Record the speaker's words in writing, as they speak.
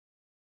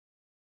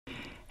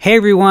Hey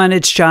everyone,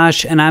 it's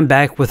Josh, and I'm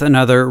back with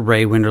another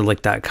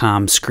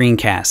RayWenderlich.com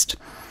screencast.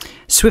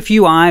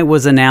 SwiftUI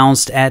was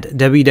announced at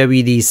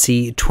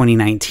WWDC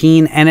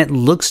 2019, and it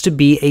looks to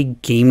be a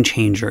game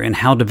changer in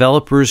how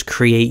developers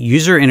create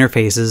user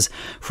interfaces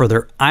for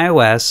their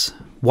iOS,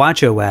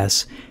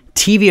 watchOS,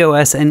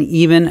 tvOS, and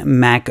even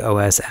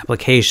macOS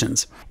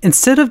applications.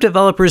 Instead of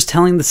developers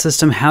telling the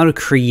system how to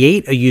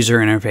create a user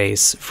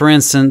interface, for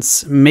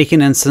instance, make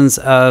an instance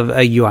of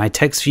a UI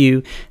text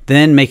view,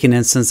 then make an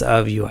instance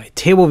of UI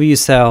table view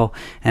cell,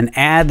 and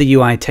add the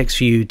UI text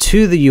view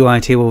to the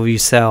UI table view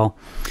cell,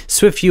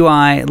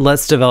 SwiftUI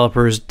lets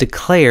developers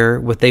declare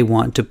what they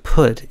want to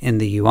put in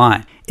the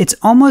UI. It's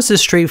almost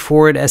as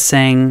straightforward as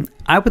saying,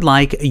 I would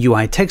like a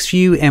UI text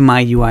view in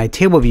my UI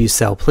table view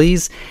cell,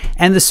 please,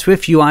 and the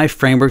SwiftUI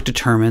framework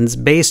determines,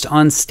 based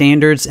on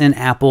standards in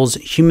Apple's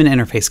Human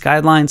Interface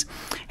Guidelines,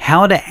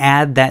 how to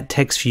add that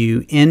text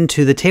view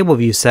into the table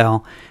view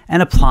cell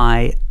and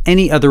apply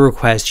any other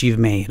requests you've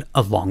made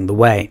along the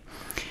way.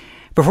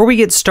 Before we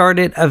get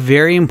started, a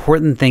very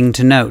important thing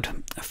to note.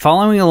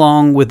 Following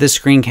along with this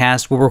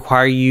screencast will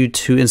require you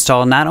to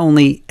install not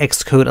only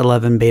Xcode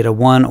 11 Beta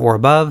 1 or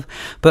above,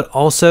 but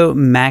also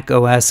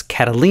macOS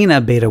Catalina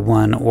Beta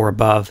 1 or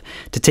above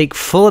to take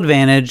full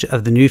advantage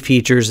of the new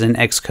features in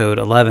Xcode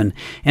 11,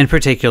 in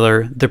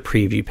particular the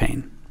preview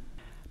pane.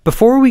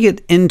 Before we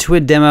get into a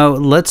demo,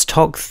 let's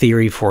talk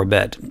theory for a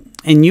bit.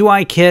 In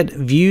UIKit,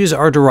 views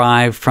are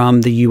derived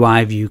from the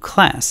UI view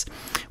class,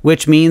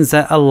 which means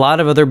that a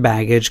lot of other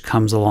baggage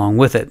comes along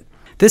with it.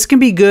 This can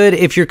be good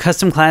if your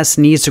custom class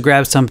needs to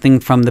grab something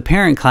from the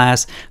parent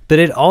class, but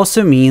it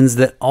also means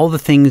that all the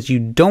things you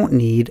don't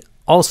need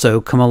also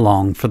come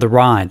along for the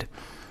ride.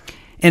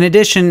 In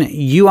addition,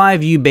 UI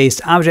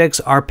view-based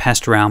objects are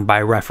passed around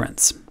by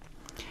reference.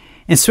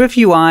 In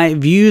SwiftUI,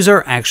 views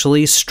are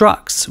actually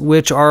structs,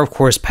 which are of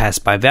course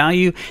passed by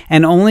value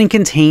and only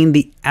contain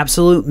the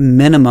absolute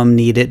minimum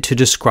needed to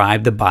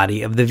describe the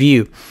body of the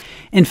view.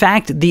 In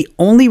fact, the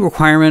only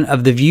requirement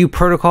of the view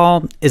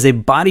protocol is a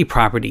body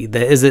property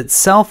that is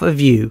itself a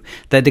view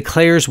that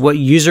declares what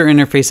user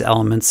interface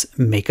elements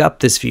make up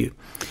this view.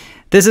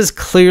 This is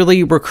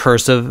clearly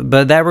recursive,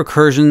 but that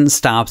recursion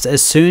stops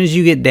as soon as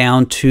you get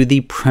down to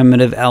the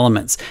primitive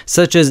elements,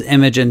 such as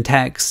image and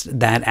text,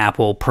 that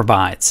Apple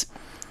provides.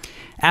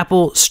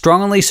 Apple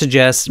strongly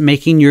suggests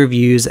making your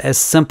views as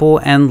simple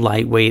and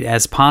lightweight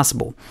as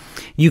possible.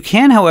 You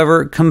can,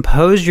 however,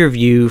 compose your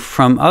view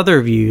from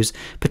other views,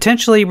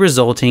 potentially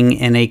resulting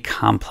in a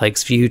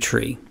complex view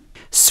tree.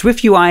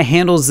 SwiftUI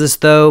handles this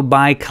though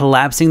by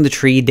collapsing the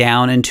tree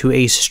down into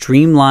a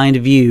streamlined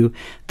view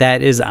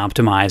that is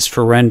optimized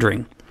for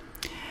rendering.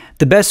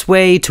 The best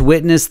way to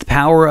witness the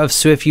power of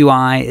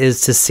SwiftUI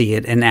is to see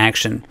it in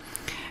action.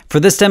 For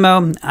this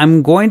demo,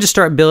 I'm going to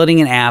start building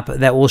an app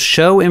that will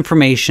show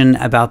information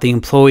about the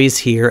employees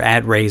here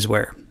at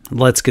Raysware.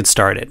 Let's get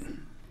started.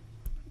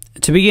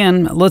 To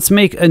begin, let's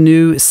make a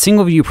new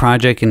single view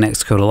project in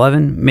Xcode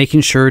 11,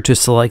 making sure to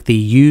select the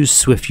Use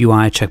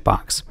SwiftUI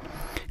checkbox.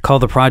 Call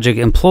the project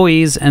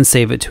Employees and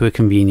save it to a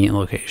convenient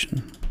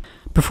location.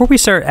 Before we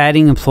start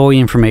adding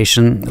employee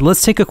information,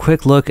 let's take a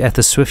quick look at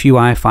the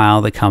SwiftUI file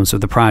that comes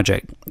with the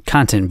project,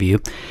 Content View,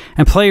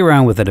 and play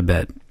around with it a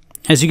bit.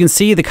 As you can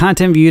see, the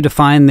content view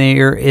defined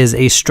there is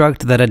a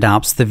struct that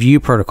adopts the view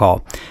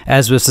protocol,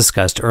 as was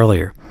discussed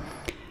earlier.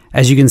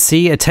 As you can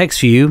see, a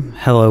text view,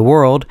 hello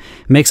world,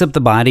 makes up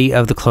the body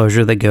of the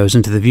closure that goes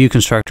into the view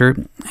constructor,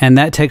 and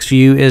that text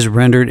view is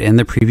rendered in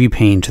the preview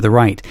pane to the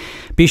right.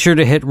 Be sure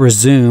to hit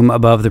resume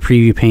above the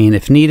preview pane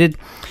if needed.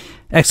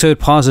 Xcode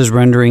pauses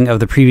rendering of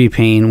the preview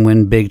pane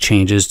when big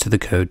changes to the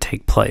code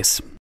take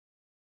place.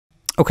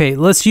 Okay,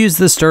 let's use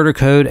the starter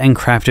code and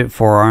craft it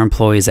for our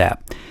employees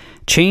app.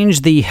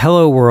 Change the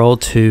hello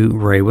world to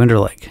Ray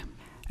Wenderlich.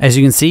 As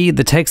you can see,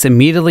 the text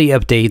immediately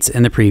updates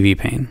in the preview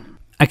pane.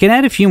 I can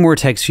add a few more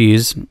text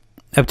views,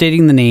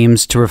 updating the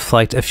names to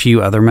reflect a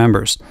few other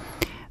members.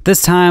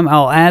 This time,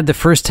 I'll add the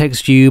first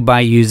text view by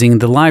using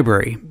the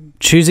library,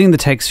 choosing the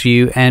text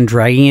view and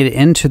dragging it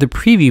into the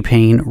preview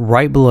pane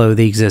right below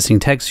the existing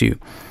text view.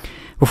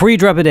 Before you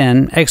drop it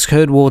in,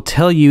 Xcode will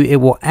tell you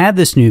it will add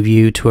this new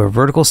view to a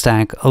vertical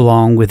stack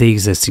along with the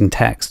existing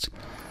text.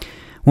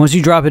 Once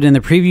you drop it in the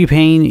preview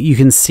pane, you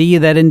can see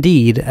that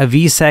indeed a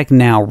VStack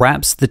now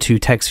wraps the two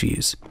text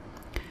views.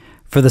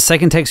 For the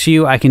second text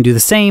view, I can do the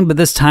same, but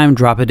this time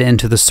drop it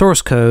into the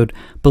source code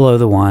below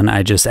the one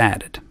I just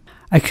added.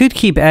 I could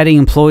keep adding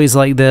employees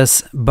like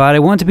this, but I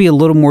want to be a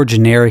little more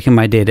generic in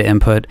my data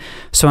input,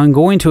 so I'm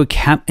going to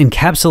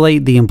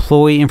encapsulate the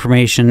employee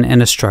information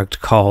in a struct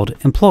called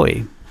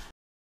employee.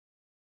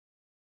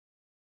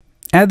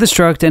 Add the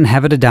struct and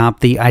have it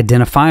adopt the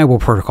identifiable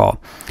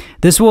protocol.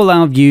 This will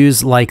allow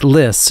views like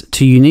lists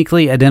to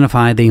uniquely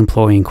identify the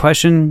employee in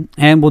question,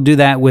 and we'll do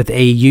that with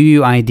a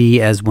UUID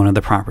as one of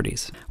the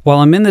properties. While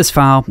I'm in this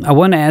file, I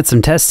want to add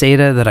some test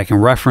data that I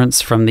can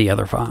reference from the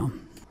other file.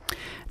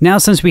 Now,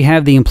 since we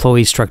have the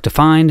employee struct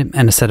defined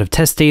and a set of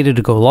test data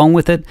to go along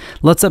with it,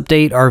 let's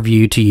update our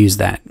view to use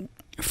that.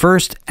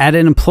 First, add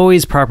an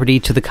employees property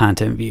to the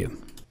content view.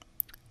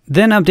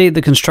 Then update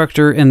the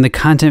constructor in the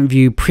content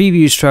view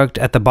preview struct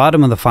at the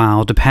bottom of the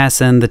file to pass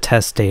in the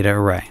test data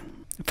array.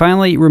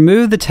 Finally,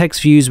 remove the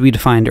text views we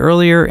defined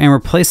earlier and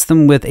replace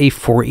them with a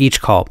for each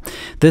call.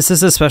 This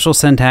is a special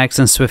syntax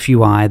in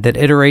SwiftUI that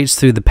iterates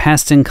through the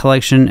passed-in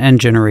collection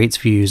and generates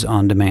views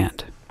on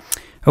demand.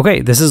 Okay,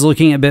 this is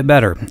looking a bit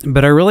better,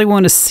 but I really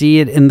want to see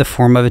it in the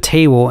form of a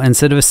table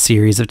instead of a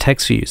series of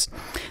text views.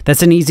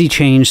 That's an easy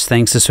change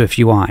thanks to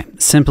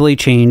SwiftUI. Simply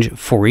change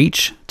for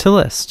each to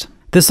list.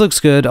 This looks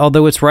good,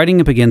 although it's writing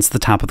up against the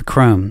top of the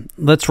Chrome.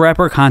 Let's wrap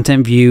our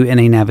content view in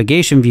a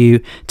navigation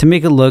view to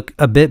make it look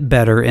a bit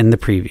better in the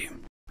preview.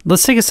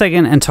 Let's take a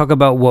second and talk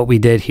about what we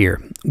did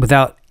here.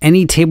 Without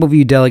any table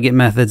view delegate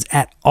methods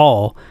at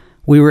all,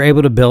 we were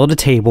able to build a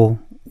table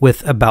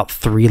with about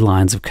 3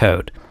 lines of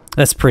code.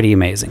 That's pretty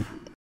amazing.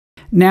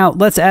 Now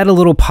let's add a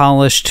little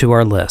polish to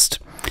our list.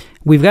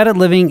 We've got it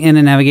living in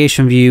a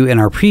navigation view in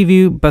our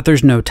preview, but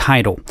there's no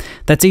title.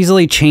 That's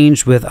easily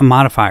changed with a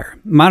modifier.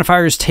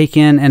 Modifiers take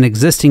in an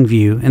existing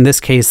view, in this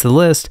case the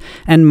list,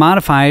 and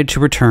modify it to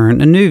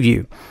return a new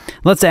view.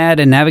 Let's add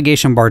a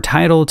navigation bar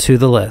title to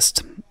the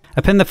list.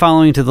 Append the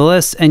following to the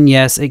list, and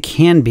yes, it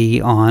can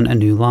be on a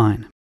new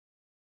line.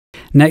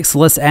 Next,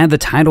 let's add the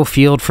title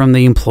field from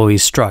the employee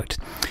struct.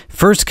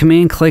 First,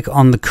 command-click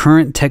on the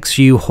current text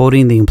view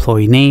holding the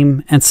employee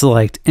name and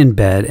select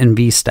Embed in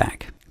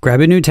VStack. Grab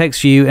a new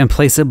text view and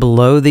place it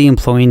below the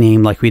employee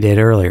name like we did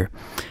earlier.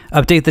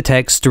 Update the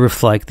text to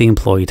reflect the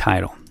employee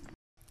title.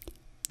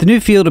 The new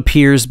field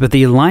appears, but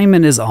the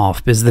alignment is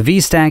off because the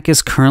VStack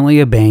is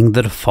currently obeying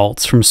the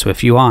defaults from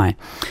SwiftUI.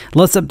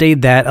 Let's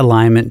update that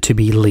alignment to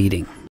be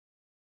leading.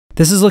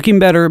 This is looking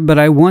better, but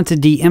I want to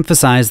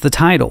de-emphasize the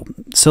title,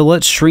 so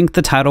let's shrink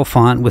the title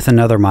font with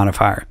another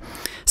modifier.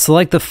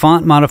 Select the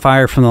font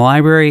modifier from the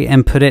library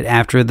and put it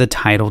after the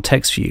title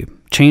text view.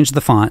 Change the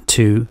font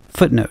to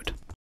Footnote.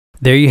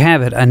 There you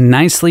have it, a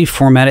nicely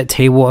formatted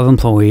table of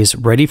employees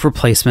ready for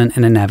placement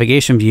in a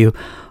navigation view,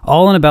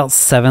 all in about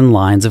 7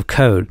 lines of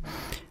code.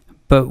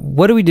 But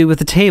what do we do with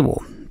the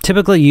table?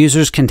 Typically,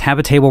 users can tap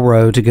a table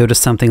row to go to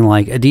something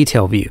like a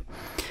detail view.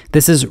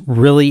 This is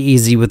really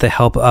easy with the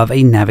help of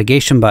a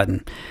navigation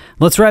button.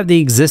 Let's wrap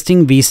the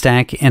existing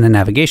VStack in a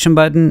navigation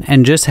button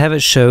and just have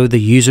it show the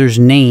user's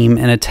name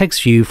in a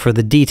text view for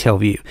the detail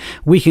view.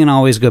 We can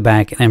always go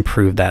back and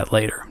improve that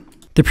later.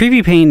 The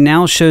preview pane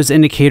now shows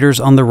indicators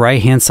on the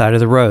right-hand side of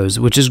the rows,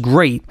 which is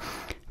great,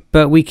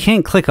 but we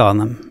can't click on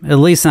them, at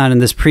least not in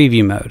this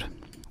preview mode.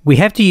 We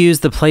have to use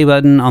the play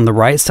button on the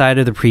right side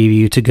of the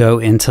preview to go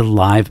into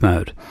live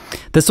mode.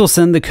 This will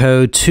send the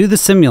code to the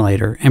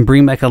simulator and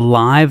bring back a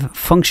live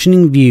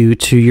functioning view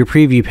to your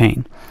preview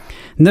pane.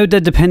 Note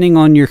that depending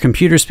on your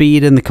computer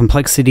speed and the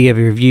complexity of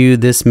your view,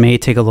 this may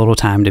take a little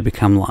time to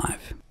become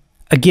live.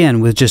 Again,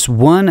 with just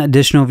one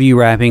additional view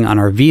wrapping on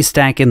our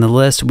VStack in the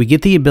list, we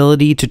get the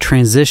ability to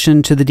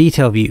transition to the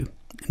detail view.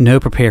 No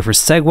prepare for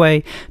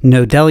segue,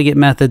 no delegate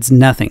methods,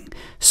 nothing.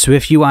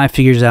 SwiftUI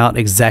figures out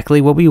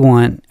exactly what we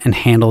want and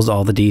handles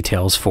all the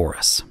details for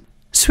us.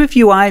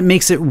 SwiftUI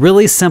makes it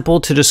really simple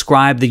to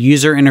describe the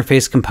user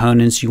interface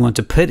components you want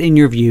to put in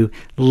your view,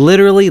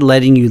 literally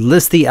letting you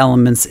list the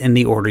elements in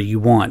the order you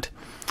want.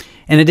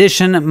 In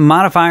addition,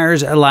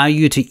 modifiers allow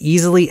you to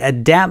easily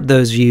adapt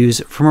those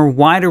views from a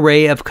wide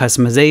array of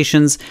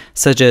customizations,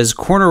 such as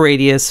corner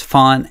radius,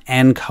 font,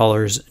 and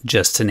colors,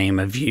 just to name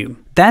a view.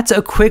 That's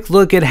a quick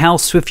look at how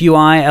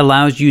SwiftUI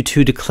allows you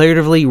to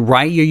declaratively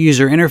write your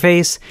user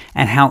interface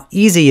and how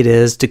easy it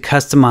is to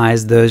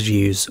customize those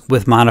views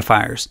with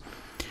modifiers.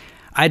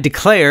 I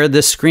declare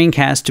this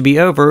screencast to be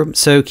over,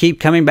 so keep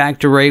coming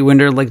back to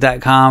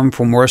raywinderlick.com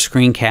for more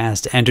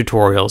screencasts and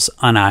tutorials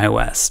on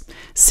iOS.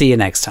 See you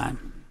next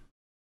time.